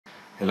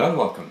Hello and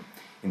welcome.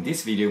 In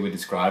this video we're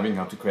describing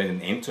how to create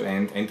an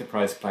end-to-end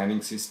enterprise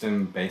planning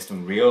system based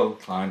on real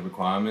client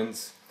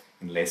requirements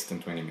in less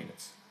than 20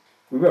 minutes.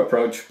 We were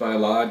approached by a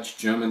large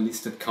German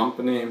listed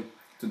company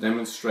to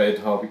demonstrate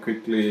how we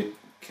quickly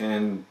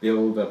can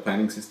build a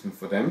planning system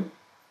for them,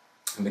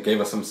 and they gave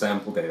us some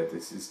sample data.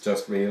 This is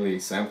just really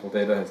sample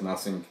data, has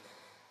nothing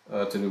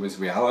to do with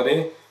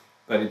reality,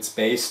 but it's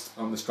based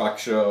on the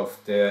structure of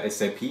their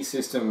SAP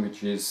system,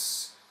 which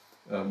is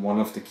one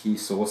of the key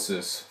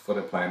sources for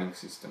the planning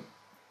system.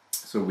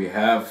 So we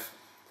have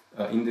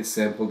in this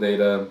sample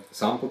data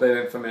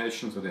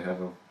information, so they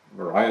have a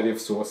variety of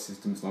source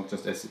systems, not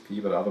just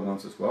SAP but other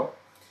ones as well.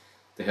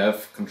 They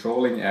have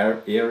controlling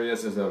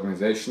areas as an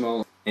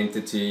organizational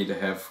entity, they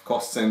have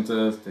cost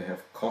centers, they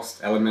have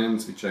cost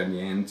elements which are in the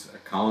end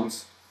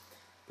accounts,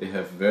 they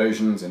have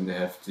versions, and they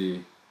have the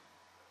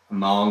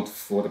amount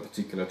for the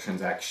particular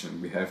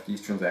transaction. We have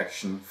these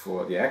transactions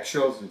for the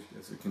actuals,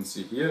 as you can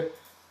see here.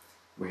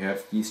 We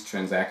have these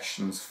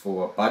transactions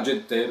for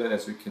budget data,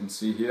 as we can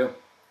see here.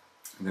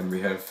 And then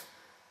we have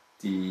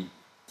the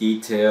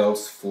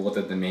details for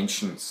the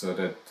dimensions, so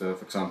that,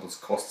 for example,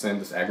 cost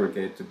centers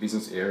aggregate to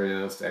business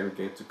areas, they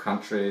aggregate to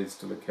countries,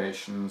 to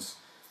locations,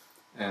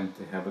 and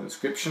they have a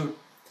description.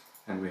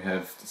 And we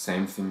have the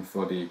same thing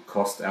for the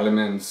cost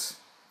elements,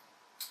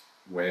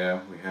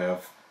 where we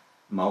have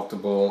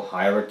multiple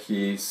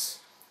hierarchies,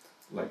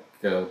 like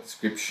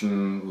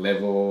description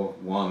level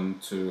 1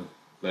 to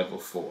level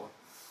 4.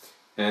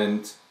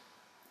 And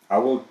I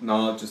will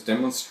now just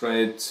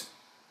demonstrate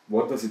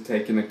what does it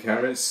take in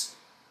Acterys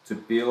to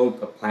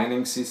build a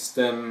planning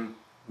system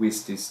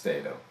with this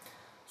data.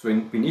 So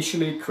we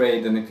initially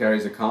create an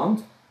Acterys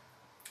account,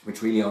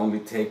 which really only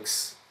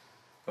takes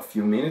a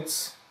few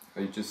minutes.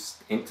 You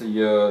just enter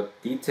your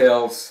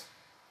details,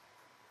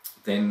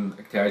 then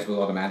Acterys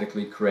will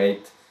automatically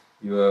create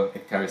your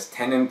Acterys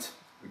tenant,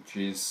 which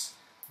is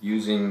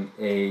using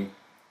a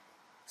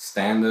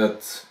standard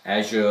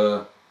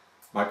Azure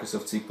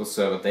Microsoft SQL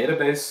Server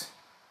database.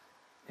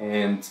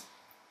 And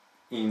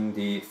in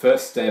the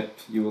first step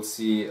you will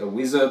see a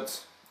wizard.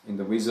 In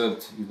the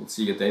wizard you will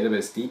see your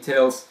database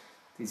details.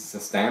 This is a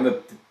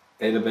standard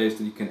database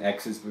that you can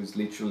access with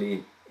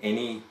literally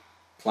any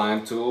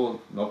client tool,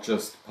 not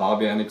just Power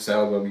BI and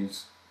Excel where we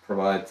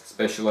provide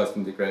specialized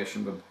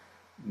integration, but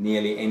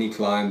nearly any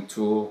client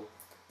tool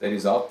that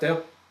is out there.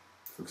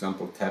 For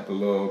example,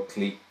 Tableau,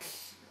 Click,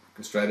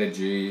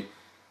 Strategy,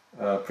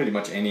 pretty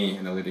much any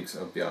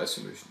analytics or BI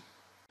solution.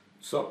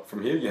 So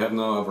from here you have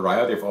now a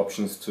variety of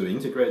options to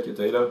integrate your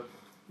data.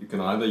 You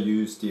can either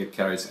use the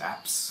Acterys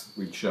apps,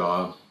 which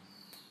are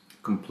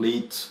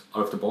complete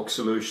out-of-the-box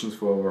solutions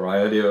for a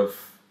variety of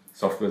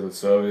software as a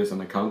service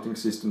and accounting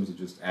systems. You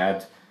just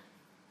add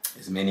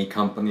as many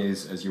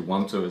companies as you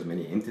want to, as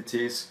many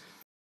entities.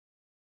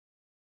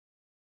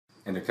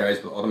 And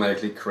Acterys will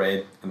automatically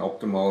create an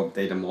optimal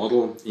data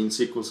model in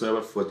SQL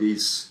Server for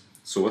these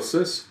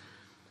sources.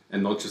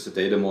 And not just the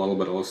data model,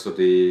 but also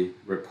the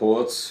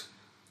reports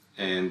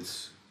and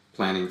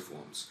planning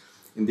forms.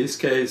 In this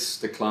case,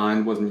 the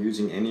client wasn't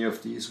using any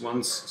of these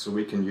ones, so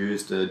we can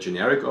use the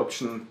generic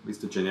option.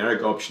 With the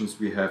generic options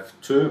we have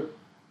two.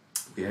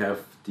 We have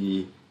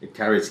the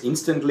Acterys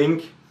instant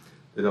link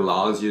that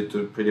allows you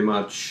to pretty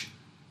much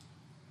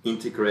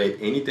integrate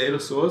any data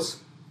source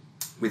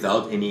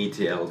without any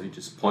ETL. You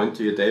just point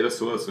to your data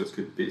source, so it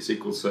could be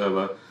SQL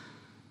Server,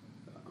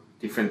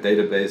 different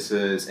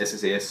databases,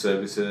 SSAS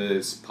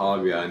services, Power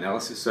BI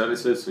analysis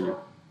services. So you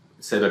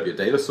set up your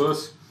data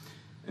source,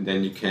 and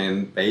then you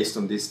can, based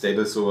on this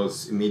data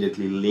source,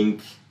 immediately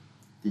link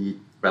the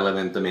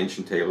relevant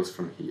dimension tables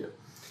from here.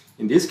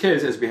 In this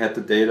case, as we had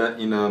the data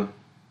in an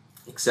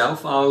Excel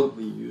file,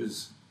 we're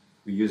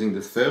using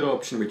the third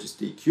option, which is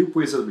the Cube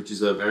Wizard, which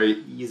is a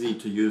very easy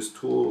to use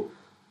tool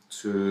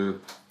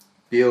to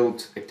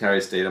build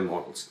Acterys data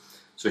models.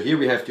 So here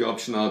we have the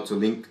option now to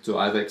link to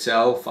either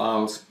Excel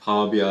files,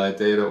 Power BI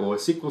data, or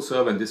SQL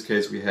Server. In this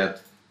case we had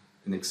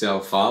an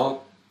Excel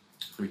file.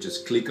 We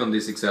just click on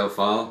this Excel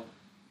file,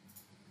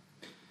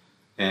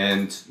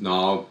 and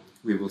now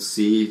we will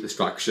see the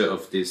structure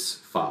of this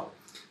file.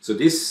 So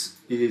this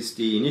is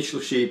the initial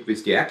sheet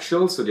with the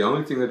actuals. So the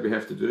only thing that we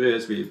have to do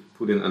is we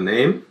put in a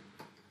name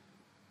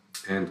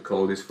and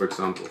call this, for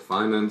example,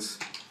 finance,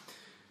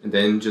 and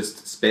then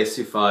just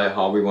specify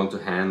how we want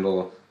to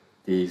handle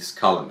these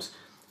columns.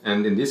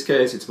 And in this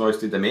case it's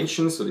mostly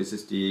dimensions. So this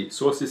is the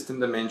source system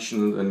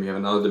dimension, and we have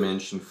another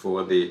dimension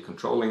for the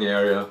controlling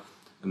area,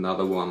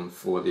 another one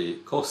for the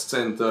cost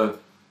center,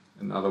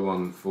 another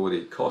one for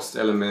the cost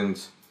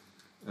element,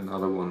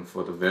 another one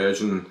for the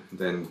version, and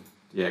then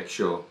the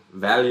actual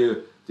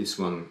value. This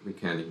one we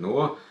can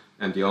ignore.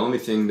 And the only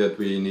thing that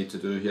we need to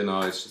do here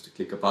now is just to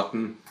click a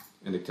button,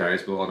 and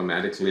Acterys will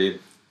automatically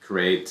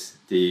create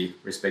the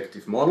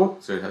respective model.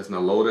 So it has now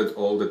loaded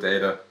all the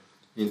data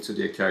into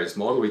the Acterys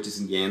model, which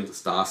is in the end a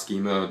star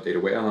schema data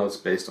warehouse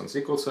based on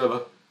SQL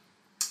Server.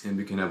 And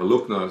we can have a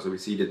look now. So we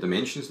see the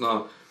dimensions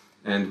now,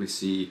 and we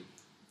see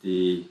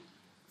the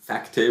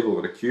fact table,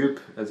 or the cube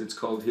as it's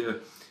called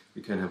here.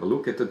 We can have a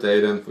look at the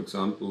data and, for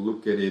example,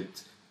 look at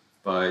it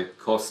by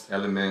cost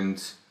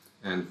element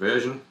and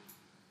version.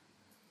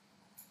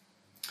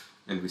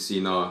 And we see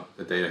now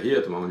the data here.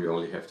 At the moment we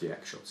only have the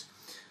actuals.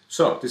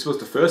 So this was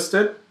the first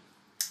step.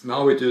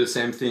 Now we do the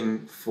same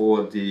thing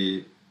for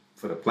the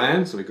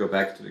plan. So we go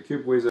back to the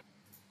cube wizard,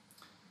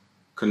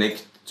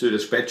 connect to the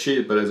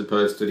spreadsheet, but as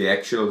opposed to the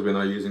actuals, we're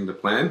now using the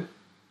plan.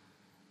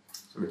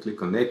 So we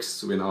click on next.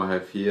 So we now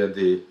have here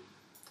the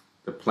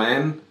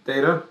plan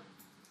data,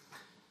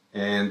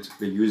 and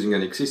we're using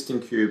an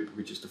existing cube,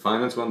 which is the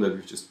finance one that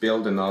we've just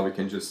built, and now we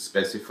can just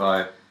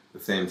specify the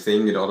same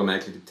thing. It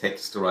automatically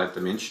detects the right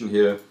dimension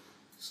here.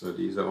 So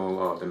these are all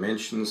our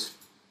dimensions,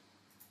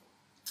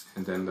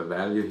 and then the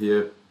value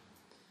here,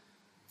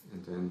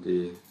 and then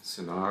the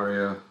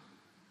scenario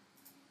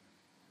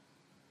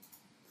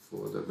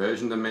for the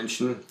version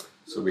dimension.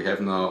 So we have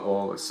now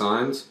all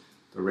assigned.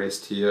 The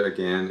rest here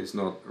again is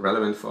not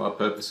relevant for our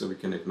purpose, so we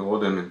can ignore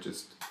them and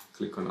just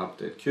click on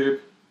update cube.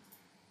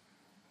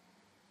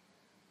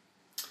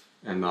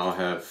 And now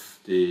have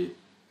the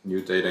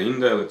new data in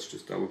there. Let's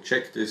just double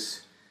check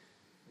this.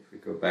 If we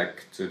go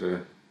back to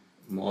the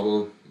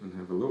model and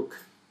have a look,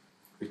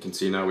 we can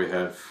see now we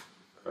have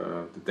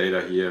the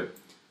data here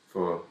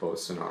for both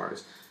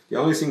scenarios. The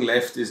only thing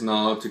left is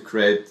now to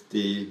create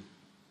the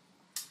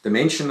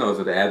dimension, or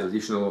to add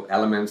additional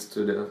elements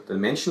to the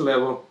dimension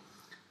level.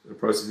 The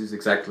process is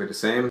exactly the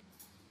same.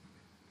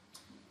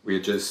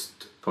 We're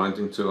just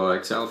pointing to our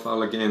Excel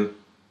file again.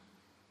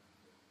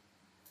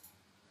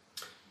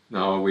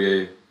 Now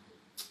we're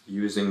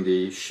using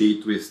the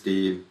sheet with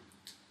the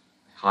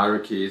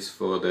hierarchies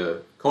for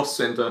the cost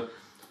center.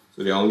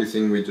 So the only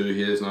thing we do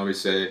here is now we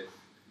say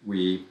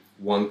we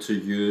want to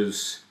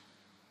use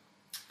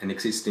an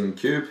existing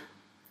cube.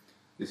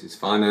 This is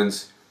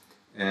finance,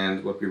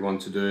 and what we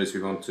want to do is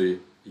we want to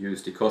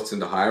use the cost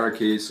center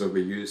hierarchy. So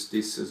we use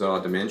this as our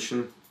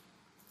dimension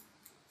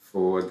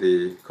for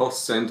the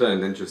cost center,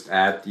 and then just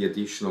add the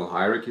additional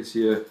hierarchies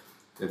here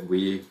that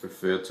we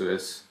refer to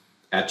as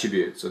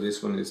attributes. So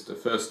this one is the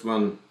first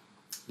one.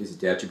 This is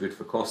the attribute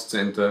for cost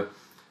center.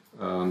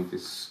 Call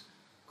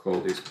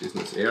this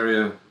business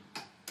area.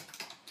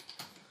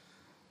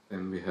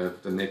 Then we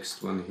have the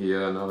next one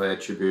here, another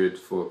attribute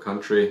for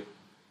country.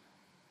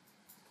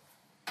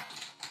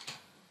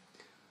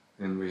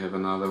 Then we have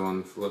another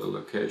one for the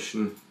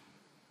location.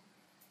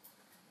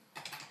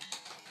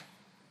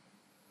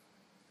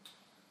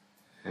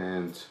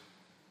 And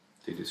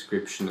the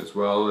description as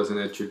well as an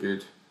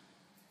attribute.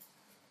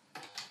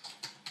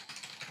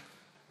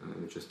 And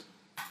then we just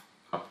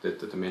update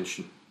the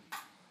dimension.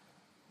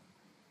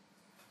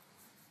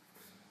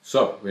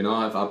 So we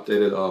now have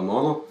updated our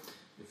model.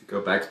 If you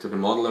go back to the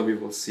modeler, we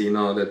will see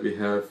now that we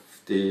have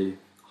the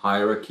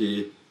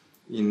hierarchy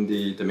in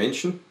the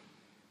dimension.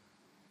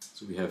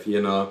 So we have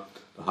here now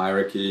the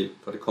hierarchy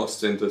for the cost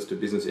centers, to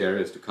business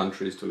areas, to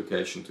countries, to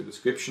location, to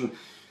description.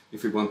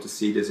 If we want to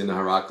see this in a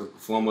hierarchical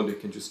format, we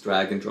can just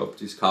drag and drop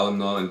this column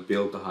now and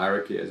build the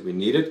hierarchy as we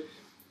need it.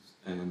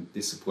 And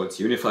this supports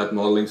unified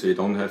modeling, so you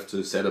don't have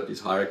to set up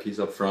these hierarchies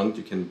up front.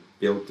 You can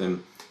build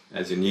them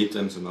as you need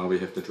them. So now we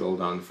have to drill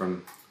down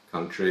from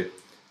country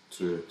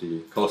to the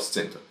cost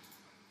center.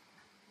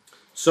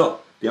 So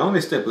the only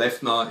step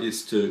left now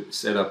is to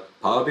set up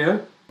Power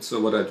BI. So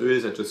what I do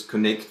is I just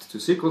connect to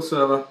SQL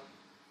Server,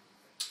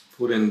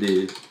 put in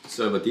the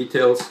server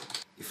details,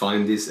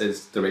 define this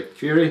as direct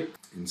query,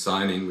 and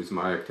sign in with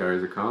my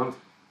Acterys account.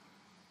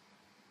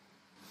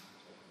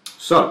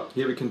 So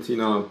here we can see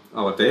now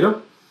our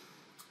data,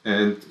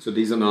 and so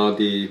these are now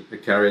the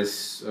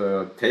Acterys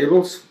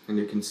tables, and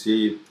you can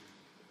see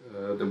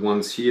the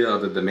ones here are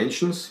the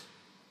dimensions,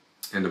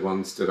 and the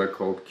ones that are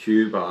called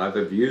cube are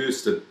either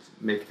views that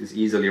make this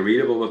easily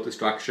readable what the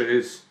structure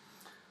is.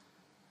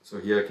 So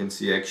here I can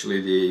see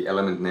actually the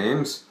element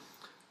names,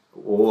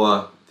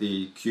 or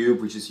the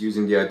cube which is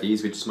using the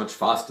IDs, which is much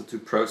faster to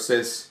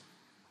process.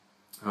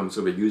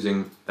 So we're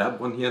using that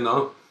one here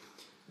now,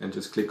 and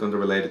just click on the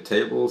related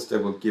tables.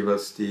 That will give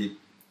us the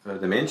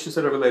dimensions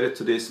that are related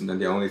to this, and then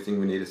the only thing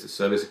we need is the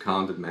service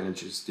account that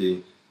manages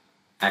the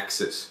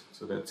access.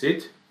 So that's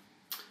it.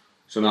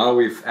 So now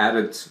we've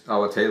added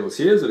our tables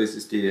here. So this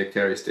is the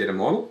Acterys data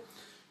model,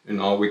 and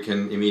now we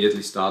can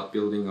immediately start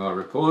building our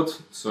report.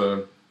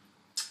 So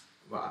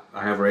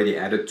I have already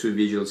added two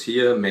visuals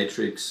here,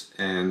 matrix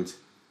and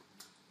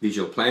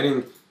visual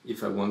planning.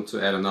 If I want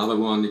to add another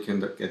one, you can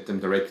get them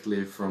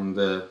directly from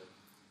the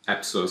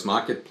AppSource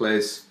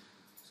marketplace.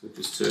 So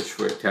just search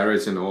for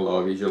Acterys and all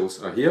our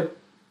visuals are here.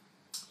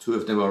 Two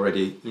of them are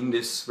already in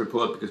this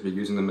report because we're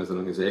using them as an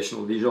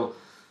organizational visual.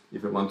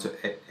 If I want to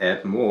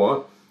add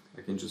more,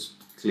 I can just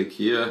click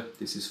here.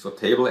 This is for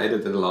table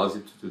edit that allows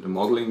you to do the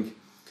modeling.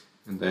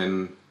 And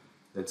then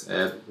let's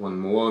add one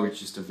more,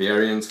 which is the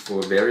variance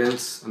for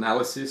variance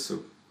analysis. So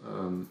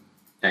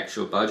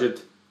actual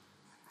budget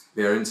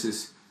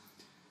variances,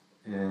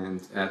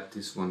 and add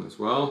this one as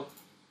well.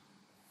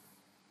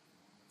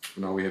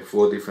 Now we have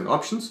 4 different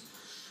options.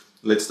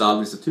 Let's start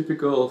with the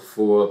typical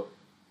for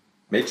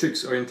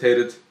matrix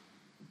orientated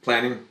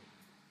planning.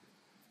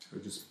 So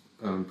just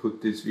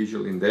put this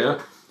visual in there,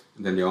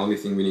 and then the only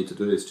thing we need to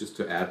do is just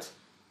to add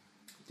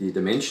the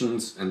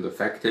dimensions and the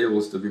fact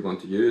tables that we want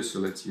to use. So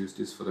let's use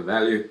this for the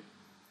value.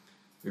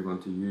 We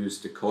want to use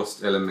the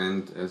cost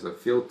element as a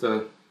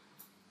filter,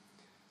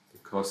 the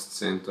cost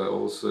center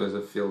also as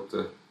a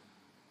filter,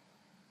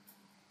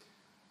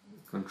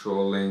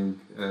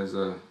 controlling as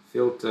a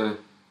filter,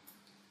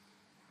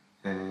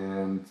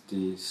 and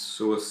the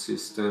source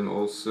system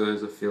also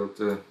as a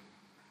filter.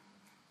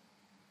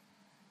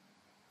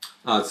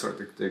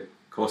 Sorry, the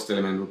cost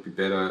element would be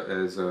better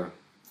as a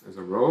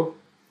row,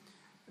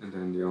 and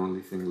then the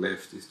only thing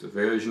left is the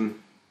version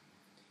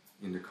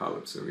in the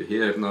column. So we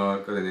here have now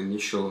got an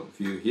initial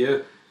view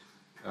here.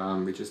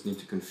 We just need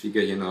to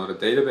configure here now the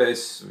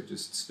database. So we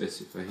just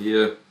specify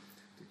here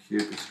the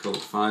cube is called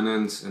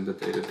finance and the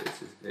database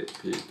is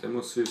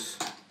AP-demosys.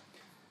 So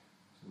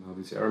now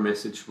this error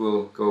message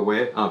will go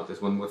away.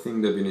 There's one more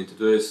thing that we need to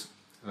do is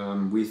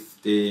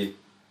with the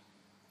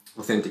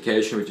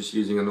authentication, we're just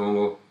using a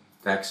normal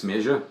DAX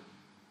measure.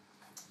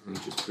 I'm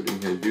just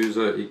putting here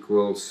user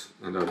equals,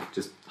 and I've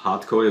just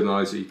hard coded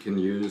now so you can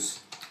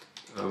use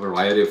a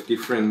variety of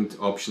different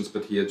options,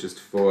 but here just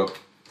for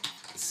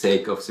the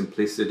sake of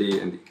simplicity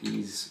and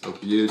ease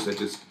of use, I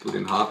just put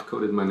in hard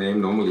coded my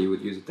name. Normally you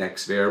would use a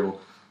DAX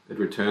variable that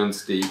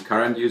returns the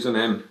current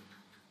username,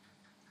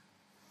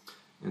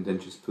 and then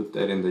just put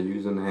that in the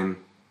username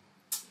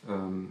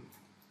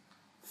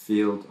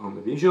field on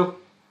the visual.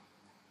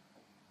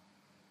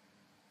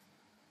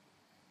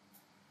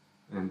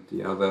 And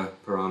the other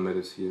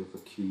parameters here for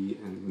key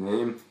and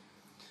name,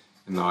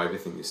 and now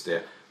everything is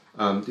there.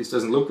 This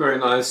doesn't look very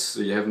nice, so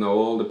you have now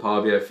all the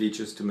Power BI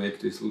features to make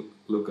this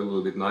look a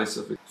little bit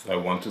nicer. So I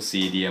want to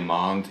see the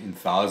amount in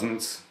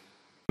thousands.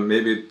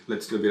 Maybe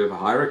let's do a bit of a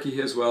hierarchy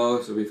here as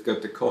well. So we've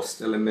got the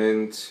cost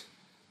element.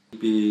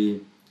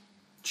 Maybe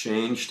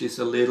change this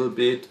a little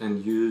bit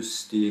and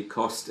use the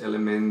cost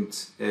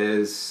element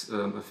as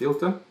a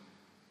filter.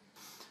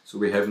 So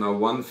we have now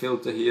one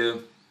filter here.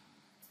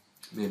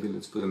 Maybe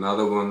let's put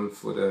another one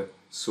for the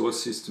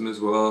source system as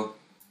well.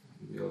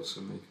 We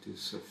also make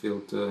this a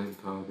filter in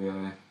Power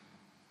BI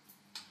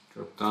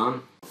drop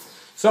down.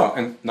 So,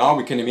 and now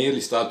we can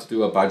immediately start to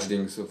do our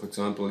budgeting. So for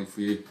example, if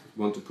we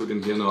want to put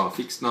in here now a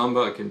fixed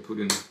number, I can put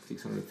in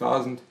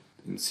 600,000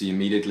 and see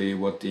immediately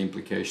what the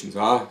implications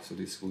are. So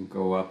this will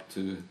go up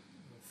to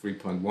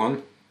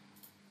 3.1.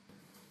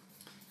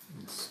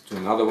 Let's do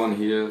another one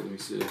here. Let me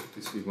see,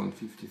 this we want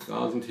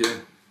 50,000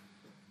 here.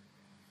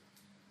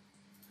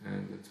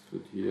 And let's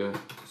put here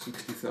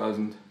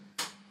 60,000.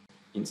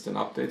 Instant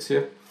updates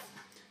here.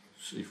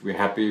 So if we're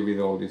happy with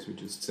all this, we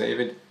just save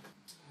it.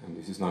 And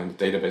this is now in the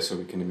database, so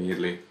we can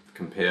immediately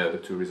compare the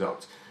two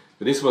results.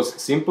 So this was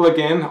simple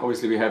again.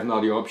 Obviously we have now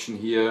the option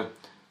here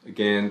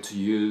again to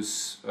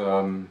use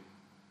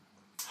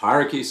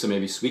hierarchy, so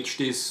maybe switch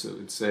this. So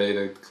let's say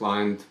the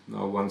client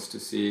now wants to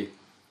see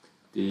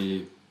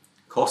the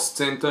cost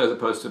center as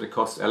opposed to the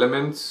cost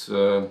elements.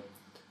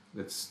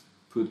 Let's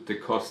put the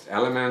cost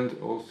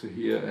element also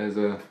here as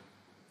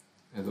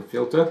a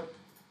filter.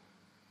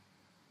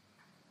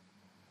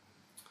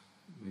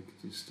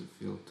 Make this the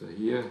filter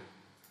here,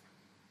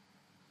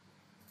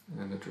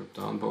 and the drop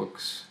down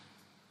box.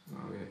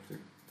 Now we have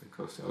the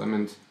cost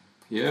element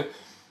here,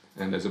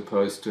 and as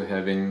opposed to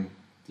having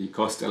the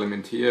cost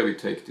element here, we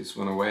take this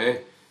one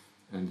away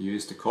and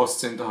use the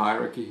cost center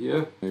hierarchy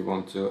here. We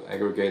want to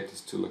aggregate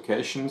this to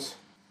locations.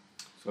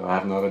 So I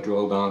have now a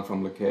drill down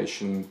from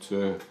location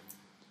to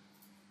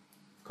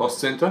cost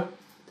center,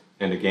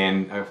 and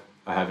again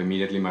I have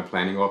immediately my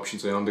planning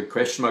options. So on the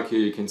question mark here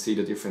you can see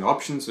the different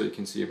options, so you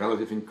can see a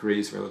relative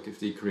increase, relative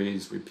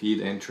decrease,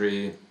 repeat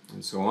entry,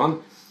 and so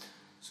on.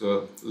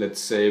 So let's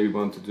say we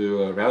want to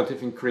do a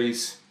relative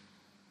increase.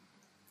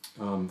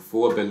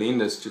 For Berlin,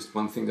 there's just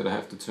one thing that I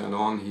have to turn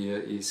on here,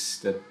 is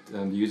that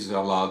the users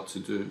are allowed to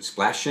do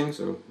splashing,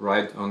 so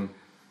write on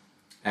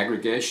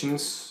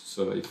aggregations.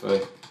 So if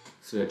I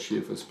search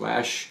here for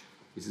splash,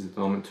 this is at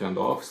the moment turned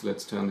off, so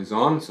let's turn this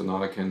on. So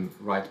now I can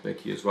write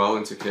back here as well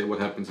and say, okay, what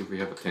happens if we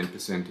have a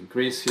 10%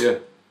 increase here?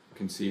 You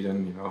can see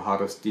then, you know, how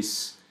does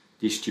this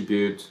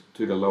distribute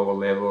to the lower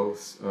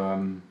levels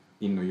in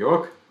New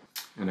York?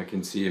 And I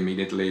can see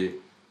immediately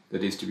the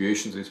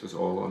distributions. This was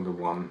all under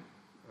one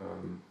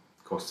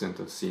cost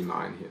center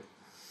C9 here.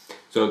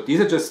 So these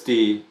are just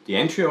the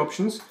entry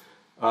options.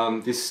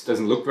 This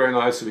doesn't look very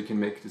nice, so we can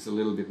make this a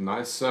little bit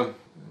nicer.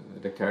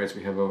 At Acterys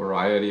we have a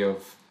variety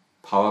of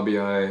Power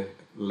BI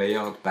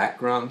layout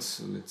backgrounds.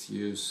 So let's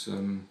use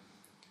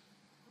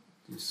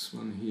this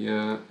one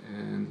here,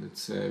 and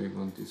let's say we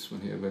want this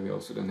one here where we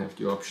also don't have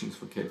the options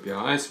for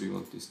KPIs. We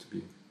want this to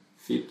be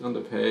fit on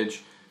the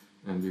page,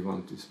 and we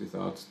want this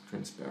without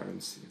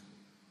transparency.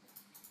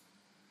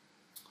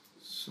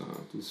 So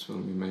this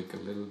one we make a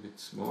little bit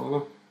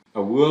smaller. I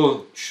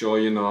will show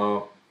you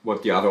now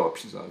what the other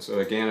options are. So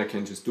again, I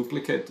can just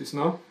duplicate this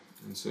now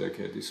and say,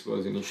 okay, this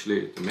was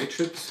initially the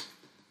matrix,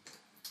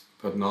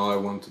 but now I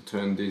want to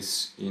turn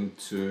this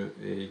into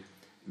a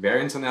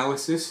variance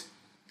analysis.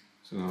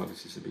 So now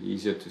this is a bit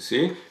easier to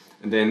see.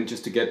 And then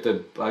just to get the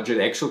budget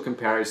actual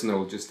comparison, I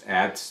will just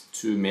add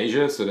two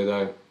measures so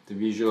that the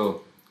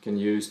visual can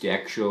use the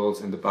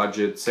actuals and the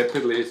budget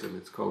separately, so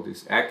let's call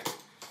this act.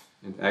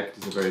 And act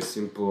is a very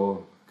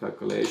simple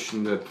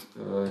calculation that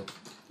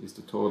is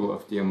the total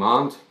of the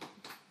amount.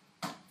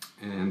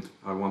 And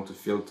I want to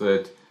filter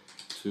it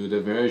to the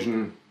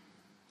version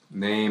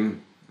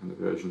name, and the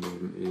version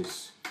name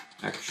is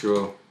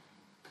actual.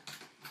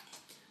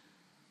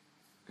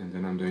 And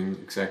then I'm doing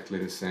exactly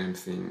the same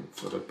thing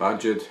for the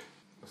budget.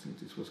 I think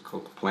this was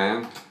called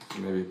plan, so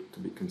maybe to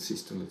be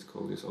consistent, let's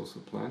call this also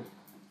plan.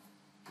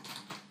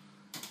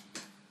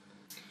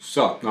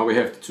 So now we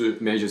have the two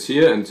measures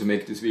here, and to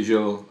make this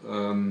visual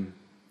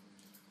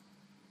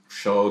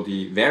show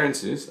the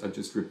variances, I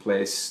just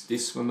replace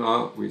this one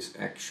now with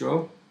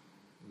actual.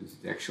 This is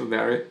the actual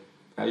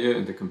value,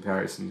 and the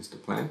comparison is the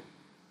plan.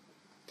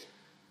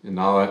 And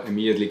now I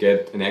immediately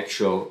get an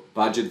actual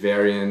budget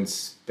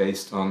variance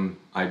based on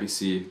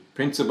IBC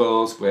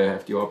principles, where I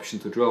have the option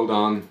to drill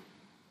down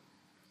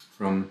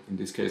from, in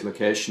this case,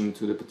 location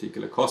to the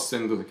particular cost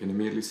center. I can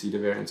immediately see the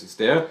variances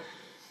there.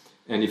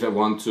 And if I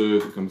want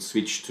to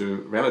switch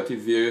to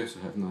relative view, so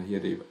I have now here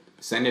the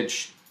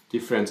percentage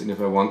difference, and if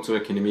I want to, I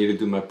can immediately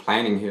do my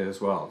planning here as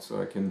well.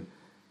 So I can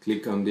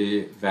click on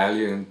the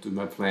value and do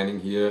my planning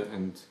here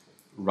and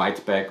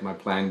write back my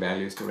plan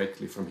values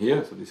directly from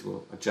here. So this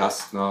will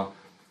adjust now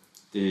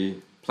the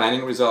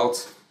planning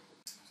results.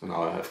 So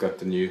now I have got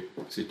the new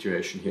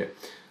situation here.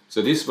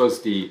 So this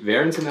was the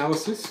variance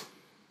analysis.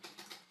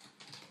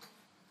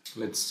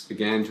 Let's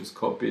again just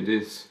copy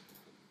this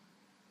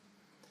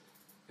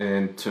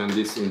and turn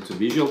this into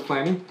visual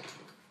planning.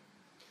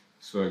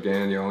 So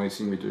again, the only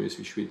thing we do is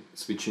we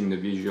switching the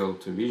visual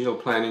to visual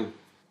planning.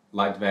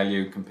 Light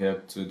value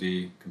compared to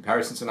the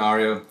comparison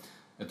scenario.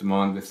 At the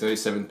moment we're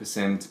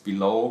 37%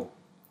 below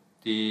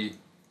the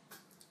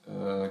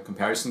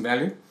comparison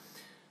value.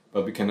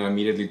 But we can now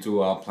immediately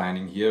do our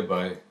planning here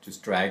by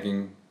just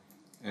dragging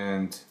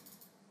and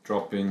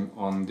dropping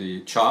on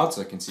the chart.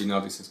 So I can see now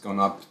this has gone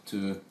up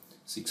to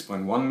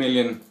 6.1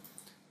 million.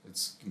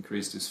 Let's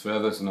increase this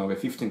further. So now we're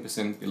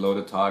 15% below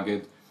the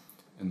target,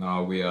 and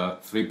now we are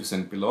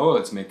 3% below.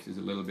 Let's make this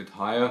a little bit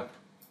higher.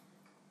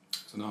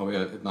 So now we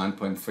are at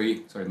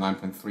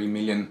 9.3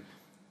 million,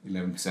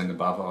 11%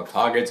 above our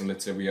targets. And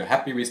let's say we are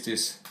happy with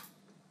this.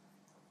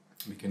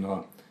 We can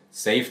now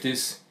save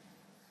this.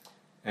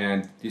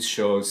 And this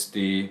shows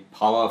the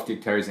power of the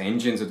Acterys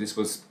engine. So this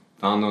was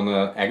done on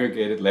an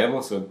aggregated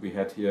level. So we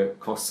had here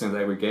costs and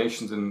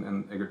aggregations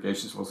and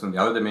aggregations also in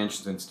the other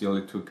dimensions, and still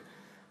it took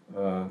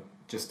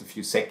just a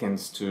few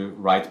seconds to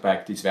write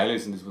back these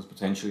values, and this was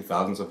potentially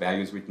thousands of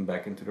values written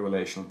back into the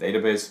relational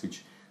database,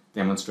 which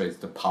demonstrates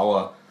the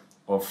power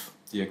of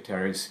the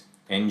Acterys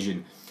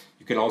engine.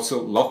 You can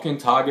also lock in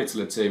targets.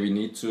 Let's say we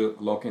need to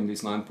lock in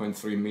this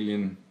 9.3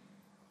 million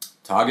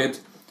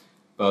target,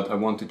 but I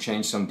want to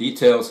change some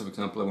details. So for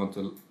example, I want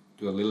to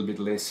do a little bit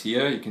less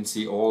here. You can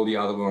see all the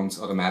other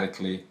ones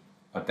automatically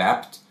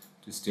adapt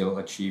to still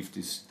achieve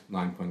this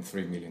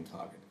 9.3 million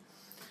target.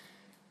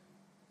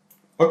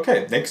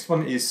 Okay, next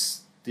one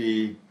is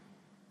the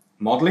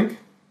modeling.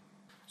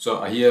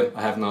 So here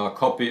I have now a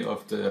copy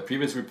of the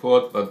previous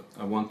report, but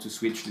I want to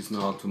switch this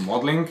now to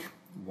modeling.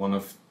 One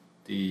of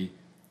the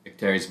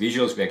Acterys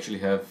visuals, we actually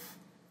have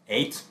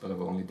 8, but I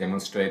will only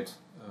demonstrate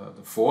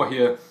the 4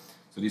 here.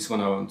 So this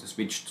one I want to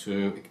switch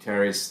to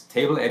Acterys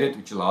table edit,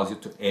 which allows you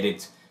to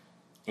edit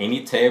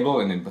any table,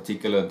 and in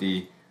particular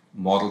the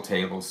model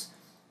tables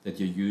that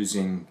you're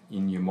using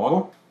in your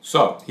model.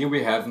 So here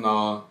we have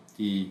now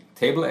the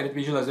table edit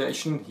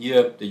visualization.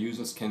 Here the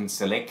users can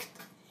select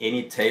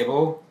any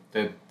table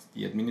that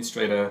the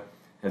administrator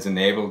has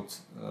enabled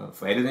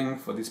for editing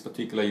for this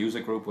particular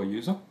user group or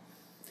user.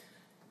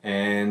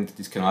 And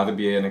this can either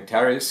be an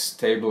Acterys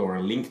table or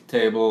a linked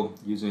table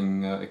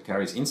using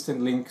Acterys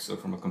instant link, so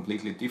from a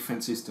completely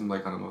different system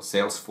like, I don't know,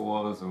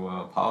 Salesforce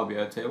or a Power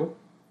BI table.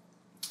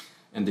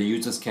 And the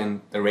users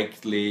can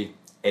directly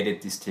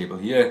edit this table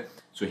here.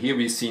 So here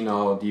we see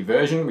now the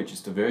version, which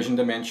is the version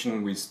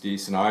dimension with the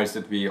scenarios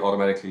that we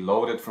automatically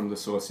loaded from the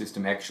source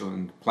system, actual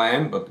and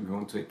plan, but we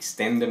want to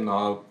extend them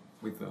now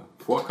with the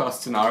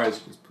forecast scenarios.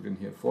 Just put in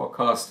here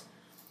forecast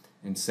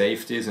and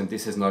save this, and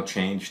this has now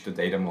changed the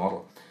data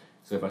model.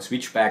 So if I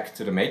switch back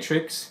to the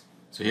matrix,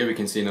 so here we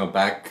can see now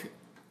back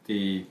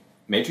the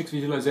matrix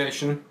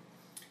visualization,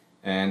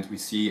 and we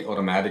see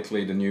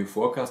automatically the new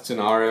forecast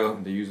scenario.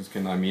 The users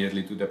can now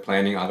immediately do their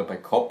planning either by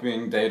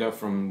copying data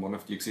from one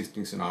of the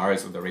existing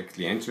scenarios or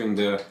directly entering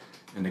there,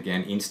 and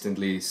again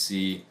instantly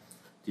see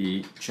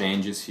the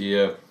changes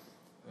here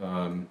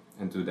and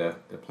do their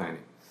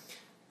planning.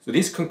 So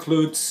this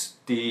concludes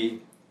the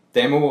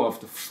demo of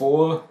the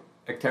 4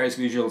 Acterys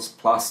visuals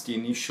plus the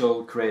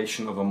initial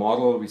creation of a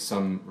model with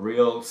some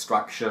real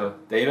structure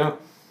data.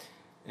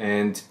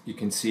 And you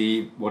can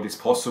see what is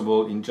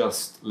possible in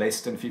just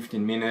less than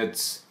 15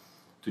 minutes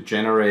to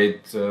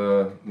generate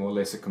more or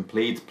less a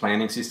complete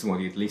planning system, or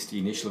at least the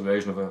initial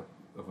version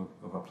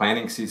of a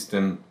planning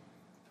system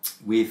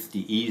with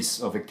the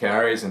ease of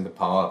Acterys and the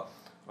power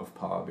of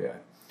Power BI.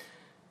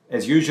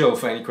 As usual,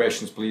 for any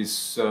questions,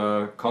 please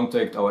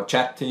contact our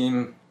chat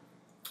team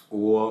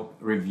or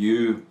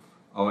review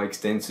our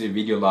extensive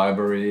video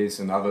libraries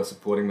and other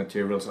supporting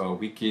materials, our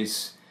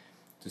wikis,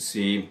 to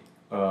see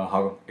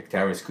how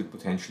Acterys could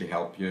potentially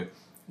help you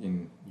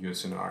in your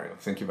scenario.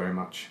 Thank you very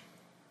much.